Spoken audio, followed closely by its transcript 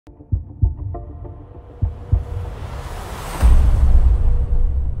Hello,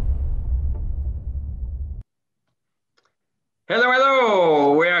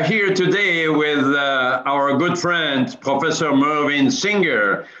 hello. We are here today with our good friend, Professor Mervyn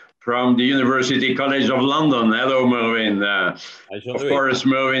Singer from the University College of London. Hello, Mervyn. Of course,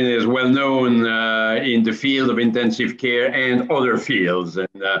 Mervyn is well known in the field of intensive care and other fields. And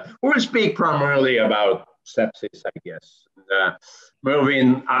we'll speak primarily about sepsis, I guess.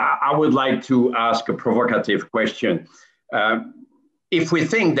 Mervyn, I would like to ask a provocative question. If we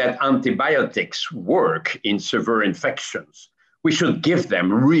think that antibiotics work in severe infections, we should give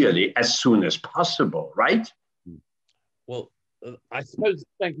them really as soon as possible, right? Well, I suppose,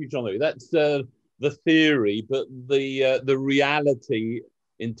 thank you, Jean-Louis. That's the theory, but the reality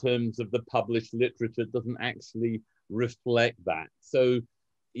in terms of the published literature doesn't actually reflect that. So,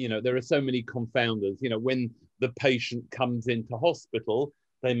 there are so many confounders. When the patient comes into hospital,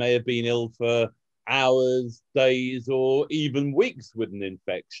 they may have been ill for hours, days, or even weeks with an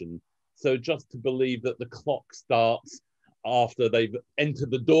infection. So just to believe that the clock starts after they've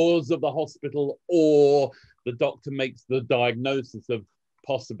entered the doors of the hospital or the doctor makes the diagnosis of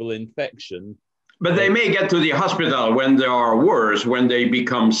possible infection. But they may get to the hospital when they are worse, when they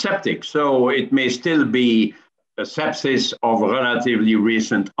become septic. So it may still be a sepsis of relatively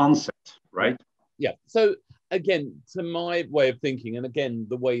recent onset, right? Yeah. So again, to my way of thinking, and again,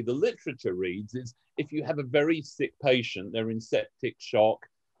 the way the literature reads is if you have a very sick patient, they're in septic shock,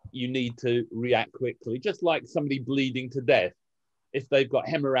 you need to react quickly, just like somebody bleeding to death. If they've got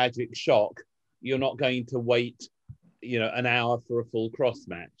hemorrhagic shock, you're not going to wait, an hour for a full cross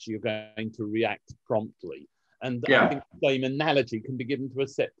match. You're going to react promptly. And I think the same analogy can be given to a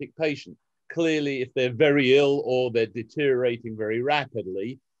septic patient. Clearly, if they're very ill or they're deteriorating very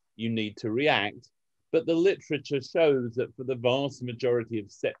rapidly, you need to react. But the literature shows that for the vast majority of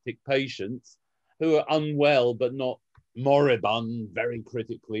septic patients who are unwell but not moribund, very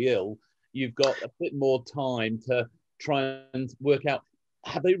critically ill, you've got a bit more time to try and work out,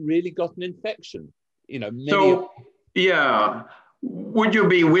 have they really got an infection? Would you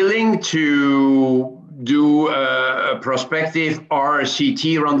be willing to do a prospective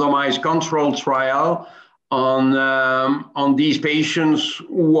RCT randomized control trial on these patients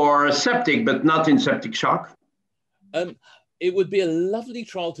who are septic but not in septic shock? It would be a lovely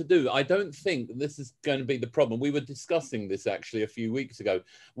trial to do. I don't think this is going to be the problem. We were discussing this actually a few weeks ago.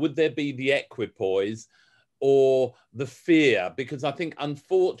 Would there be the equipoise or the fear? Because I think,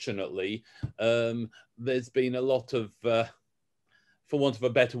 unfortunately, there's been a lot of, for want of a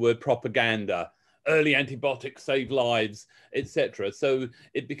better word, propaganda. Early antibiotics save lives, etc. So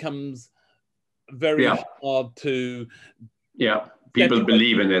it becomes very hard to... people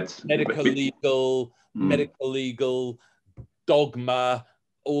believe in it. Medical legal, dogma,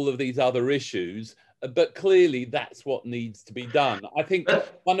 all of these other issues. But clearly that's what needs to be done. I think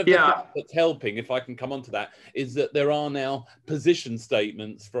one of the things that's helping, if I can come on to that, is that there are now position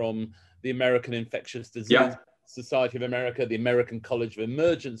statements from the American Infectious Disease Society of America, the American College of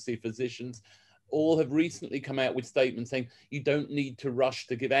Emergency Physicians, all have recently come out with statements saying you don't need to rush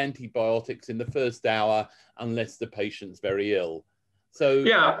to give antibiotics in the first hour unless the patient's very ill. So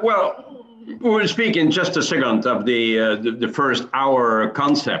we'll speak in just a second of the first hour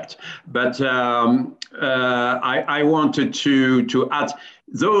concept, but I wanted to add,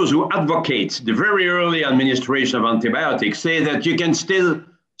 those who advocate the very early administration of antibiotics say that you can still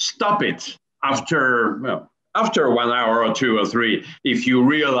stop it after 1 hour or 2 or 3 if you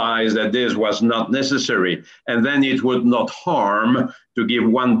realize that this was not necessary, and then it would not harm to give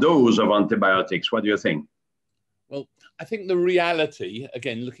 1 dose of antibiotics. What do you think? Well, I think the reality,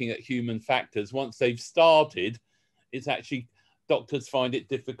 again, looking at human factors, once they've started, it's actually, doctors find it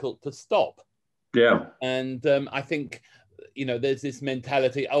difficult to stop. Yeah. And I think, there's this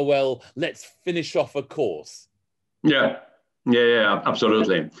mentality, oh, well, let's finish off a course. Yeah,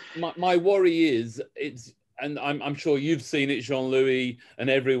 absolutely. My worry is, and I'm sure you've seen it, Jean-Louis, and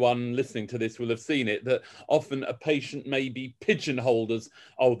everyone listening to this will have seen it, that often a patient may be pigeonholed as,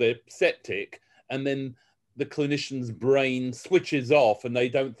 oh, they're septic, and then the clinician's brain switches off and they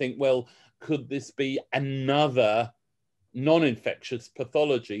don't think, well, could this be another non-infectious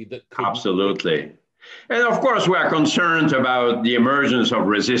pathology that could... Absolutely. And of course, we are concerned about the emergence of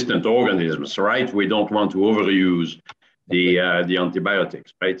resistant organisms, right? We don't want to overuse the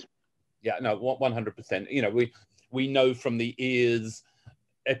antibiotics, right? Yeah, no, 100%. We know from the ears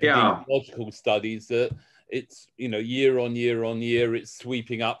epidemiological studies that it's, year on year on year, it's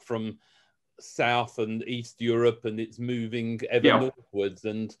sweeping up from South and East Europe, and it's moving ever northwards,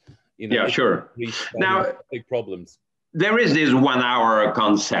 and sure. Now, big problems. there is this 1 hour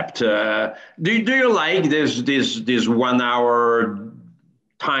concept. Do you like this 1 hour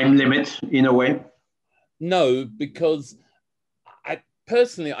time limit in a way? No, because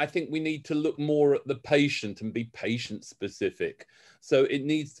personally, I think we need to look more at the patient and be patient specific. So it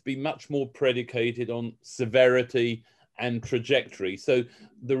needs to be much more predicated on severity and trajectory. So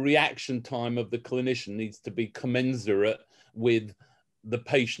the reaction time of the clinician needs to be commensurate with the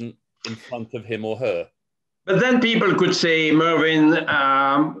patient in front of him or her. But then people could say, Mervyn,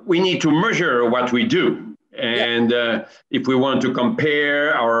 we need to measure what we do. And if we want to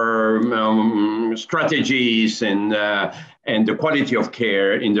compare our strategies and the quality of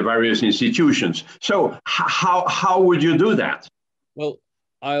care in the various institutions. So how would you do that? Well,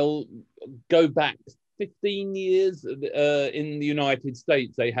 I'll go back 15 years. In the United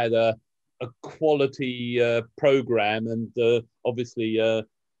States, they had a quality program, and obviously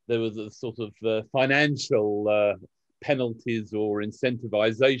there was a sort of financial penalties or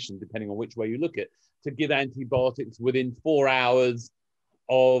incentivization, depending on which way you look at it, to give antibiotics within 4 hours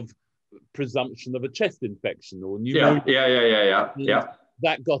of presumption of a chest infection or pneumonia. Yeah.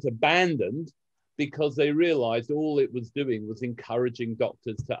 That got abandoned because they realized all it was doing was encouraging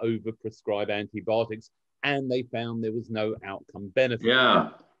doctors to overprescribe antibiotics, and they found there was no outcome benefit. Yeah,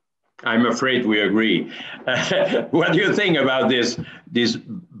 I'm afraid we agree. What do you think about these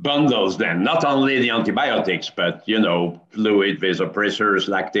bundles then? Not only the antibiotics, but fluid, vasopressors,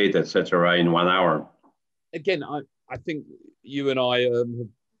 lactate, etc. in 1 hour. Again, I think you and I have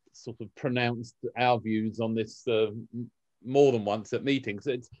sort of pronounced our views on this more than once at meetings.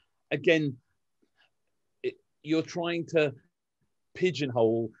 It's again, you're trying to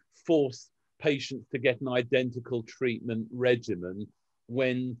force patients to get an identical treatment regimen,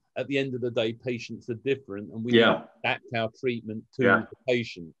 when at the end of the day, patients are different, and we need to adapt our treatment to the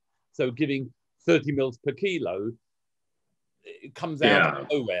patient. So giving 30 mils per kilo, it comes out of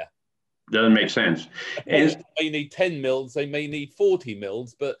nowhere. Doesn't make sense. They may need 10 mils, they may need 40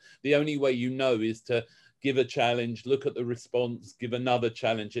 mils, but the only way is to give a challenge, look at the response, give another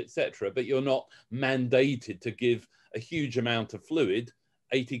challenge, etc. But you're not mandated to give a huge amount of fluid.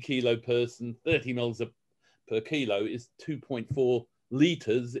 80 kilo person, 30 mils per kilo is 2.4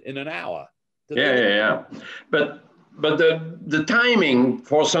 liters in an hour. Yeah. But the timing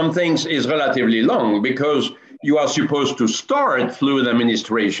for some things is relatively long, because you are supposed to start fluid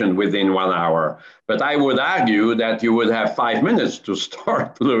administration within 1 hour. But I would argue that you would have 5 minutes to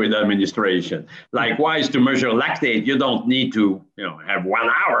start fluid administration. Likewise, to measure lactate, you don't need to have 1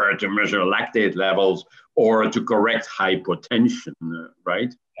 hour to measure lactate levels or to correct hypotension,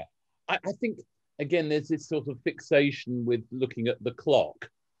 right? I think, again, there's this sort of fixation with looking at the clock.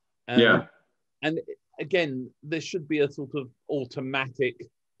 And again, there should be a sort of automatic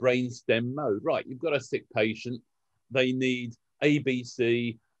brainstem mode. Right, you've got a sick patient, they need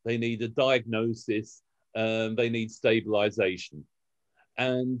ABC, they need a diagnosis, they need stabilization.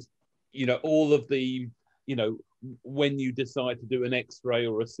 And, all of the, when you decide to do an X-ray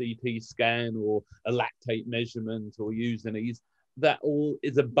or a CT scan or a lactate measurement or use an EASE, that all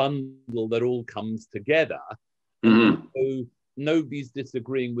is a bundle that all comes together. Mm-hmm. So nobody's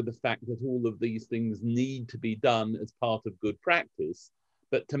disagreeing with the fact that all of these things need to be done as part of good practice,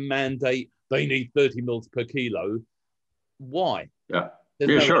 but to mandate they need 30 mils per kilo, why?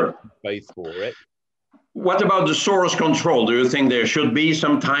 There's no space for it. What about the source control? Do you think there should be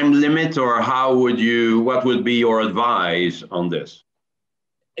some time limit, or what would be your advice on this?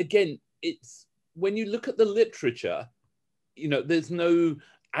 Again, it's when you look at the literature, there's no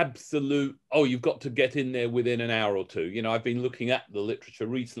absolute, you've got to get in there within an hour or two. I've been looking at the literature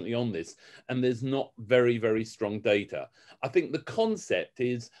recently on this, and there's not very, very strong data. I think the concept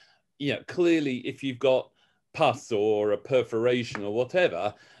is, clearly if you've got pus or a perforation or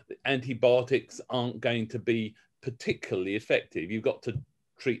whatever, antibiotics aren't going to be particularly effective. You've got to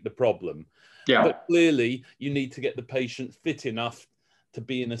treat the problem. But clearly you need to get the patient fit enough to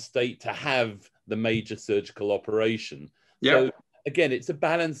be in a state to have the major surgical operation. So again, it's a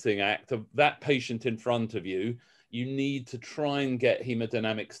balancing act of that patient in front of you. You need to try and get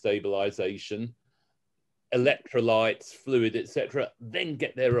hemodynamic stabilization, electrolytes, fluid, etc., then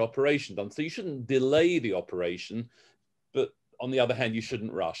get their operation done. So you shouldn't delay the operation, but on the other hand, you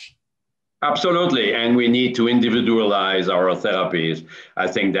shouldn't rush. Absolutely. And we need to individualize our therapies. I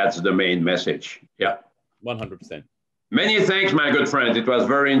think that's the main message. 100%. Many thanks, my good friend. It was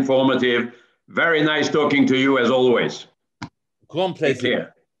very informative. Very nice talking to you as always. Grand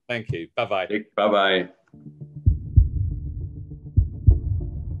plaisir. Thank you. Bye-bye. Bye-bye.